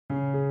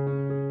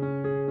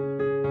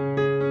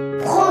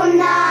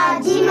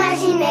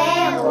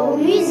imaginaire au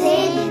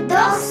musée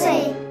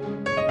d'Orsay.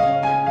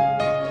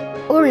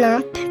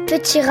 Olympe,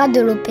 petit rat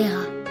de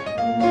l'opéra.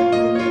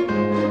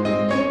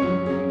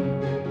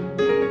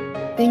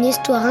 Une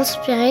histoire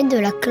inspirée de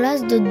la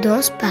classe de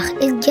danse par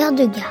Edgar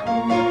Degas.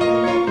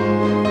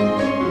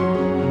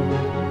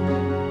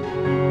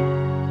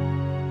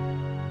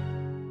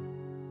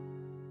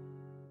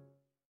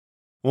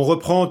 On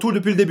reprend tout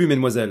depuis le début,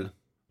 mesdemoiselles.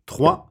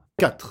 3,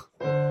 4.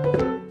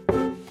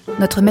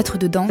 Notre maître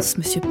de danse,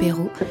 Monsieur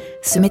Perrault,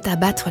 se met à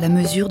battre la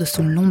mesure de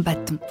son long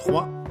bâton.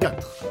 3,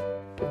 4.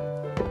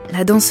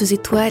 La danseuse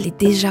étoile est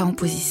déjà en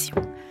position.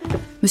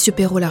 Monsieur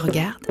Perrault la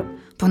regarde,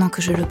 pendant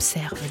que je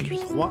l'observe, lui.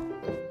 3,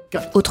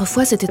 4.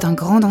 Autrefois, c'était un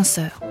grand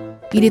danseur.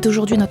 Il est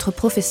aujourd'hui notre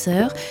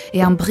professeur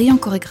et un brillant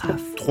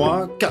chorégraphe.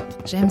 3, 4.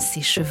 J'aime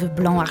ses cheveux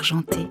blancs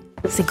argentés,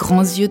 ses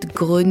grands yeux de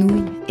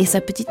grenouille et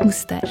sa petite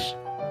moustache.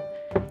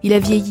 Il a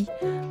vieilli,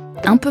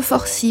 un peu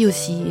farci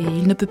aussi, et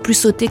il ne peut plus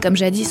sauter comme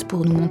jadis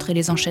pour nous montrer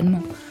les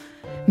enchaînements.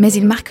 Mais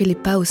il marque les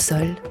pas au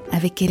sol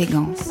avec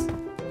élégance.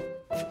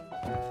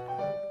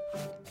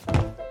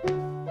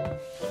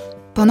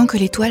 Pendant que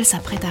l'étoile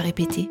s'apprête à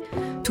répéter,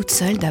 toute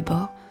seule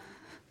d'abord,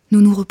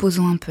 nous nous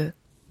reposons un peu.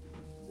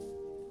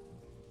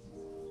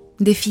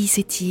 Des filles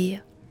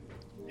s'étirent,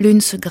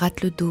 l'une se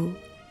gratte le dos,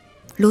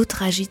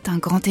 l'autre agite un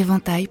grand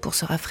éventail pour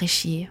se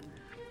rafraîchir,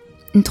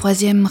 une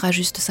troisième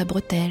rajuste sa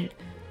bretelle,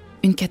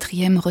 une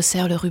quatrième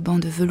resserre le ruban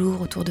de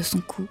velours autour de son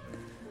cou,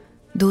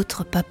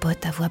 d'autres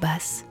papotent à voix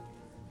basse.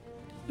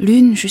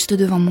 L'une, juste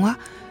devant moi,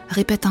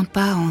 répète un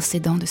pas en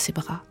s'aidant de ses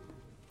bras.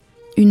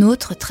 Une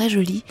autre, très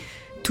jolie,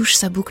 touche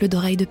sa boucle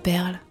d'oreille de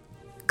perles,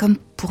 comme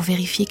pour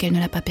vérifier qu'elle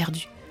ne l'a pas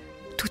perdue,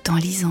 tout en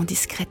lisant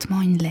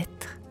discrètement une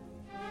lettre.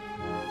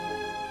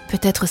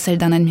 Peut-être celle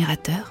d'un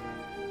admirateur,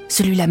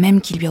 celui-là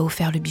même qui lui a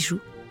offert le bijou.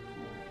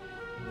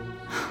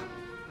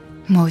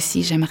 Moi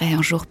aussi, j'aimerais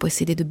un jour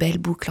posséder de belles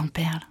boucles en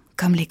perles,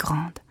 comme les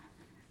grandes.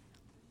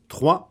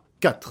 3,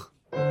 4.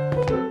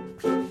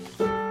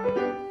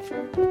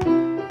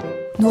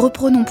 Nous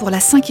reprenons pour la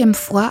 5e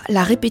fois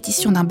la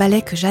répétition d'un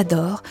ballet que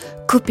j'adore,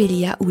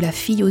 Coppelia ou la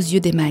fille aux yeux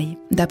d'émail,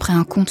 d'après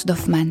un conte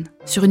d'Hoffmann,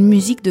 sur une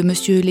musique de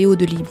Monsieur Léo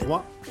Delibes.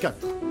 3, 4.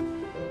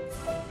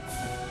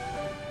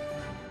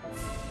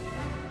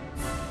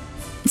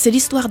 C'est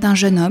l'histoire d'un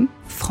jeune homme,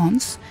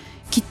 Franz,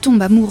 qui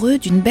tombe amoureux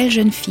d'une belle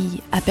jeune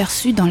fille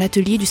aperçue dans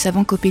l'atelier du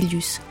savant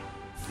Coppelius.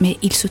 Mais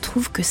il se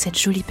trouve que cette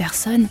jolie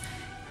personne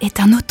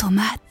est un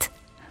automate.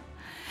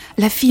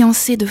 La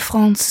fiancée de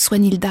Franz,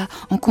 Swanhilda,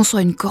 en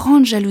conçoit une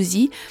grande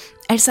jalousie.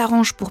 Elle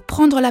s'arrange pour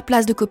prendre la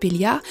place de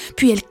Coppelia,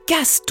 puis elle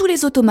casse tous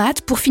les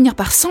automates pour finir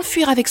par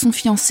s'enfuir avec son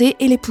fiancé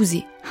et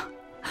l'épouser.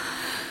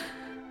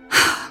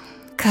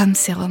 Comme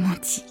c'est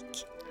romantique.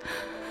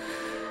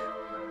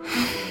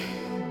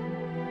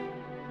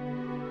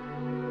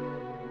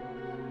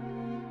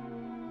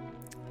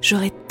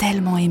 J'aurais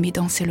tellement aimé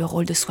danser le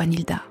rôle de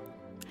Swanhilda.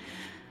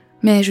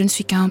 Mais je ne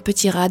suis qu'un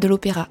petit rat de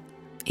l'opéra,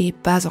 et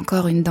pas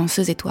encore une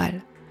danseuse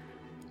étoile.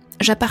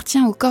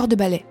 J'appartiens au corps de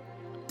ballet,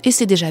 et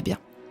c'est déjà bien.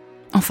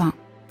 Enfin,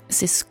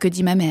 c'est ce que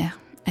dit ma mère,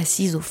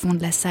 assise au fond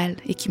de la salle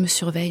et qui me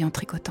surveille en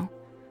tricotant.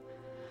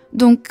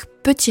 Donc,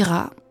 petit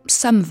rat,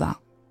 ça me va.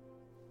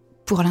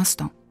 Pour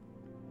l'instant.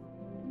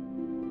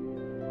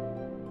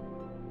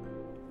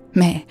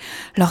 Mais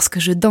lorsque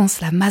je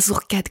danse la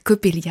mazurka de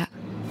Coppelia,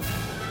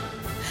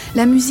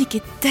 la musique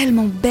est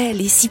tellement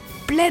belle et si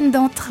pleine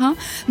d'entrain,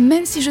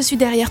 même si je suis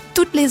derrière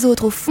toutes les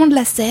autres au fond de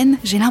la scène,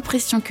 j'ai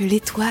l'impression que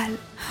l'étoile,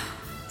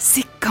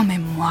 c'est quand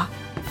même moi.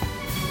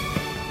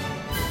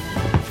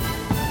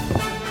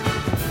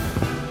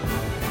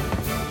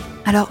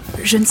 Alors,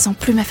 je ne sens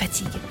plus ma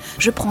fatigue.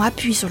 Je prends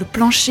appui sur le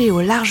plancher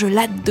aux larges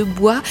lattes de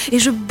bois et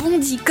je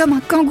bondis comme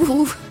un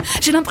kangourou.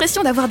 J'ai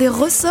l'impression d'avoir des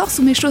ressorts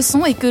sous mes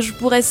chaussons et que je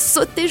pourrais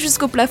sauter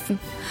jusqu'au plafond.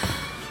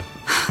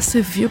 Ce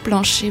vieux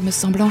plancher me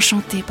semble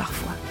enchanté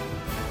parfois.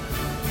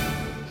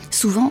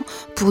 Souvent,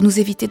 pour nous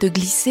éviter de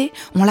glisser,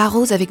 on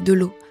l'arrose avec de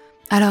l'eau.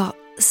 Alors,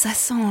 ça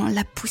sent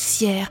la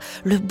poussière,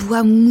 le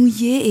bois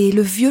mouillé et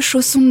le vieux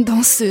chausson de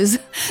danseuse.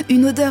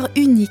 Une odeur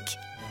unique.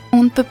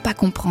 On ne peut pas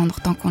comprendre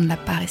tant qu'on ne l'a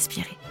pas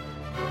respiré.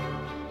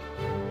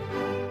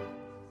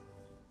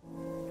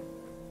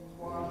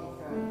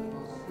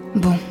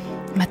 Bon,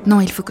 maintenant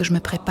il faut que je me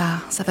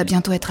prépare, ça va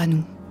bientôt être à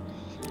nous.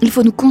 Il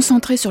faut nous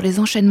concentrer sur les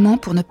enchaînements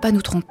pour ne pas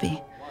nous tromper.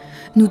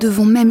 Nous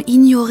devons même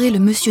ignorer le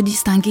monsieur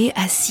distingué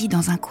assis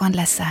dans un coin de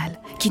la salle,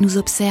 qui nous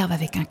observe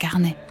avec un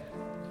carnet.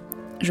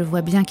 Je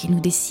vois bien qu'il nous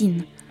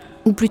dessine,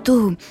 ou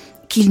plutôt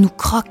qu'il nous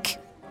croque,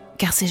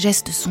 car ses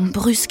gestes sont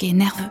brusques et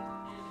nerveux.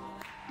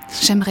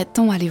 J'aimerais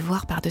tant aller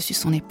voir par-dessus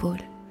son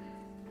épaule.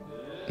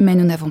 Mais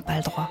nous n'avons pas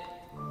le droit.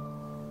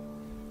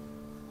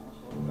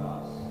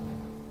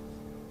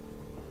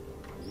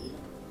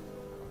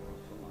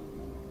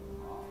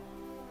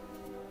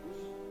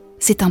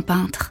 C'est un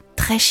peintre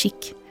très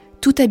chic,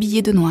 tout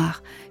habillé de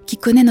noir, qui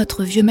connaît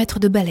notre vieux maître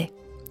de ballet.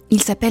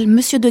 Il s'appelle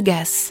Monsieur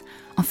Degas.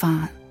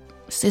 Enfin,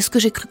 c'est ce que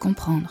j'ai cru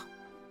comprendre.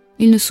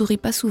 Il ne sourit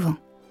pas souvent.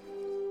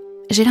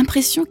 J'ai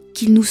l'impression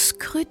qu'il nous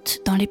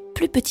scrute dans les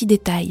plus petits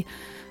détails,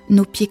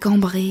 nos pieds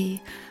cambrés,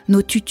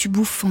 nos tutus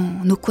bouffants,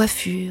 nos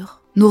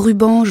coiffures, nos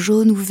rubans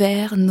jaunes ou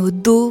verts, nos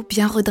dos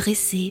bien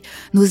redressés,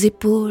 nos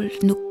épaules,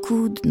 nos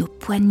coudes, nos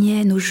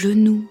poignets, nos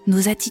genoux,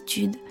 nos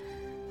attitudes.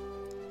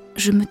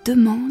 Je me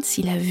demande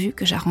s'il a vu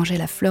que j'arrangeais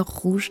la fleur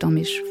rouge dans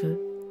mes cheveux.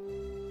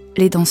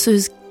 Les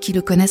danseuses qui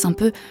le connaissent un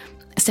peu,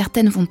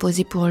 certaines vont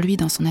poser pour lui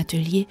dans son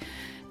atelier,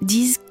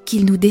 disent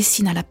qu'il nous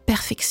dessine à la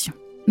perfection.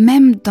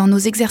 Même dans nos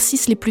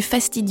exercices les plus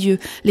fastidieux,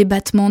 les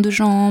battements de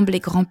jambes, les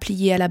grands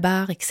pliés à la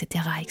barre, etc.,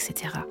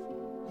 etc.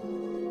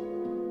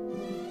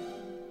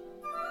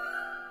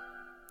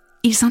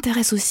 Il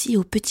s'intéresse aussi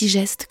aux petits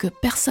gestes que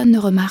personne ne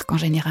remarque en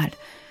général.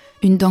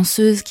 Une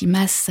danseuse qui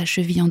masse sa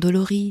cheville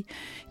endolorie,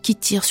 qui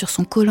tire sur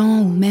son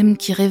collant ou même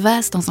qui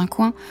rêvasse dans un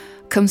coin,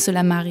 comme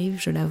cela m'arrive,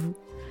 je l'avoue.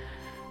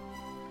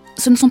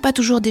 Ce ne sont pas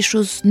toujours des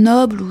choses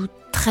nobles ou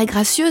très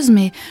gracieuses,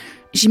 mais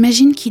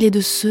j'imagine qu'il est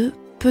de ceux,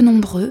 peu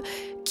nombreux,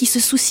 qui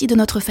se soucient de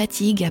notre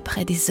fatigue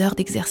après des heures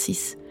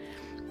d'exercice.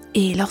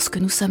 Et lorsque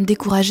nous sommes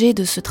découragés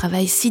de ce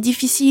travail si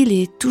difficile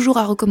et toujours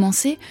à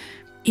recommencer,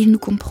 il nous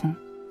comprend.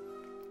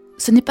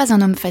 Ce n'est pas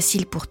un homme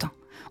facile pourtant.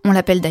 On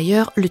l'appelle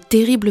d'ailleurs le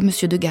terrible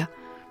Monsieur Degas.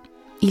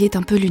 Il est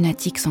un peu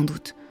lunatique sans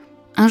doute.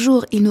 Un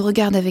jour, il nous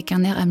regarde avec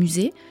un air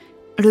amusé.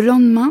 Le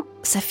lendemain,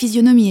 sa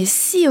physionomie est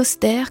si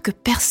austère que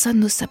personne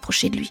n'ose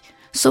s'approcher de lui,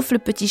 sauf le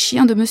petit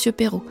chien de Monsieur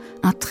Perrault,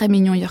 un très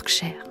mignon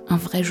Yorkshire, un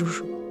vrai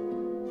joujou.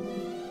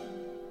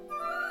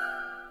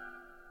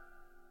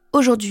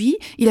 Aujourd'hui,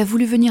 il a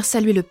voulu venir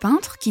saluer le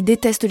peintre, qui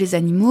déteste les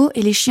animaux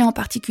et les chiens en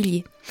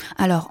particulier.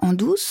 Alors, en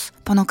douce,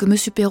 pendant que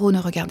Monsieur Perrault ne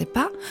regardait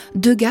pas,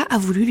 Degas a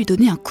voulu lui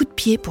donner un coup de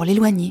pied pour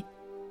l'éloigner.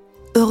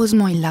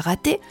 Heureusement, il l'a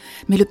raté,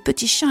 mais le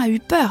petit chien a eu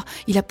peur.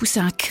 Il a poussé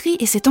un cri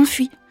et s'est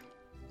enfui.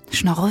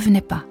 Je n'en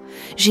revenais pas.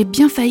 J'ai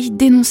bien failli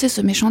dénoncer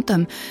ce méchant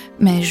homme,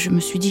 mais je me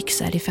suis dit que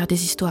ça allait faire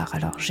des histoires,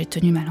 alors j'ai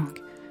tenu ma langue.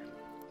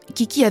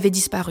 Kiki avait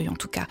disparu en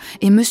tout cas,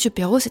 et Monsieur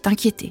Perrault s'est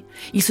inquiété.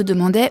 Il se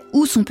demandait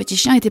où son petit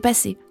chien était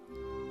passé.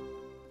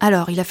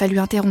 Alors, il a fallu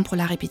interrompre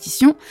la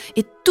répétition,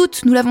 et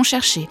toutes nous l'avons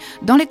cherché,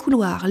 dans les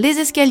couloirs, les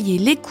escaliers,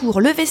 les cours,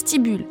 le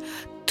vestibule.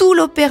 Tout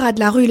l'opéra de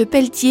la rue Le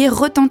Pelletier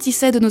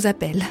retentissait de nos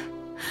appels.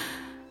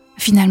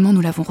 Finalement, nous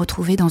l'avons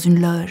retrouvé dans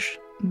une loge,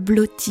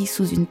 blotti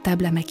sous une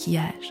table à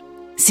maquillage.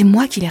 C'est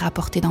moi qui l'ai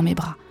rapporté dans mes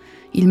bras.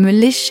 Il me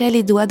léchait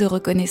les doigts de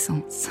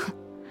reconnaissance.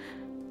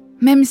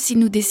 Même s'il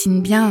nous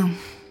dessine bien,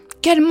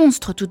 quel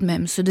monstre tout de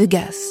même, ce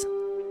Degas.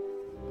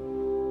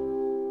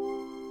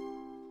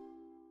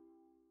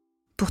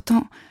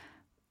 Pourtant,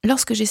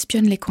 lorsque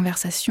j'espionne les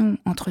conversations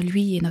entre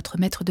lui et notre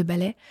maître de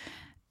ballet,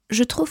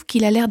 je trouve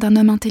qu'il a l'air d'un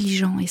homme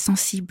intelligent et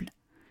sensible.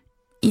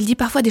 Il dit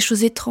parfois des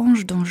choses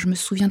étranges dont je me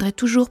souviendrai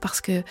toujours parce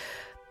que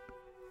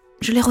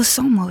je les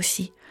ressens moi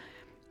aussi.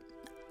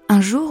 Un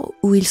jour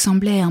où il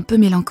semblait un peu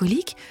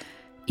mélancolique,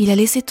 il a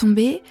laissé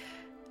tomber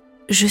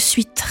 « Je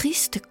suis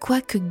triste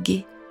quoique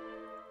gai »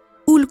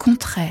 ou le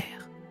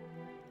contraire.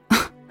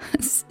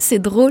 C'est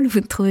drôle,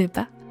 vous ne trouvez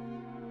pas ?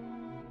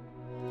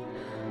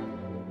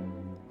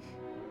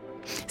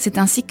 C'est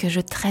ainsi que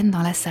je traîne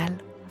dans la salle,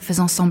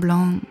 faisant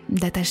semblant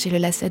d'attacher le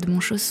lacet de mon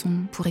chausson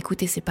pour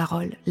écouter ses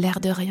paroles, l'air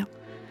de rien.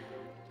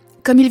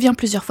 Comme il vient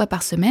plusieurs fois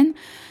par semaine,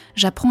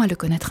 j'apprends à le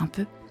connaître un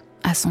peu,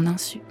 à son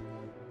insu.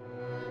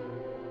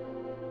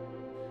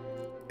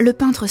 Le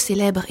peintre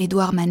célèbre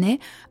Édouard Manet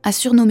a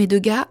surnommé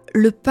Degas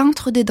le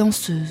peintre des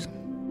danseuses.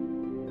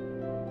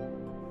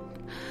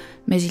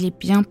 Mais il est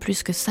bien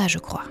plus que ça, je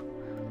crois.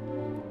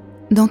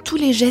 Dans tous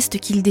les gestes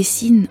qu'il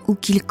dessine ou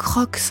qu'il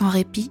croque sans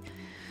répit,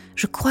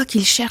 je crois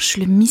qu'il cherche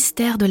le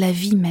mystère de la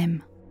vie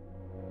même.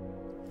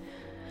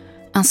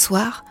 Un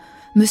soir,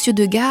 Monsieur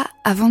Degas,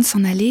 avant de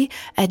s'en aller,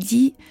 a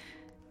dit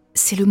 «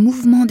 C'est le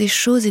mouvement des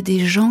choses et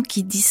des gens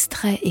qui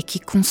distrait et qui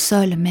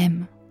console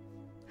même. »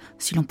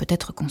 Si l'on peut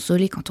être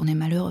consolé quand on est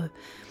malheureux.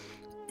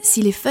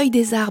 Si les feuilles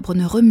des arbres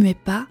ne remuaient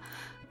pas,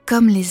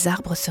 comme les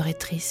arbres seraient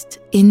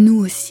tristes, et nous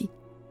aussi.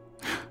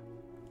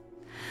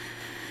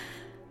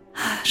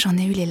 J'en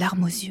ai eu les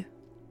larmes aux yeux.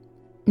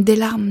 Des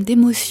larmes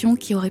d'émotion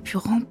qui auraient pu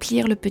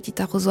remplir le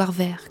petit arrosoir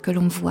vert que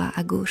l'on voit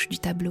à gauche du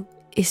tableau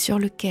et sur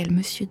lequel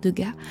Monsieur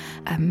Degas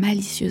a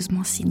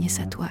malicieusement signé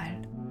sa toile.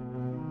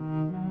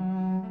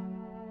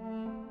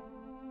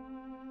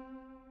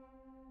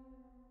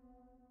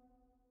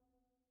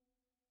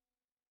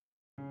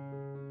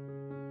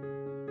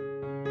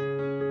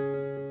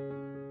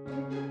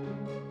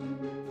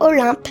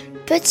 Olympe,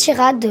 petit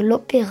rat de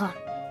l'opéra.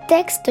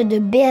 Texte de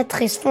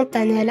Béatrice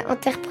Fontanelle,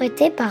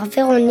 interprété par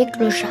Véronique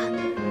Lochat.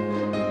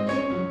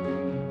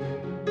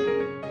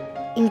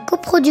 Une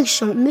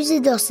coproduction Musée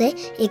d'Orsay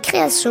et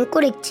création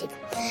collective,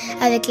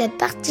 avec la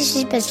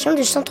participation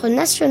du Centre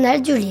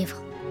national du livre.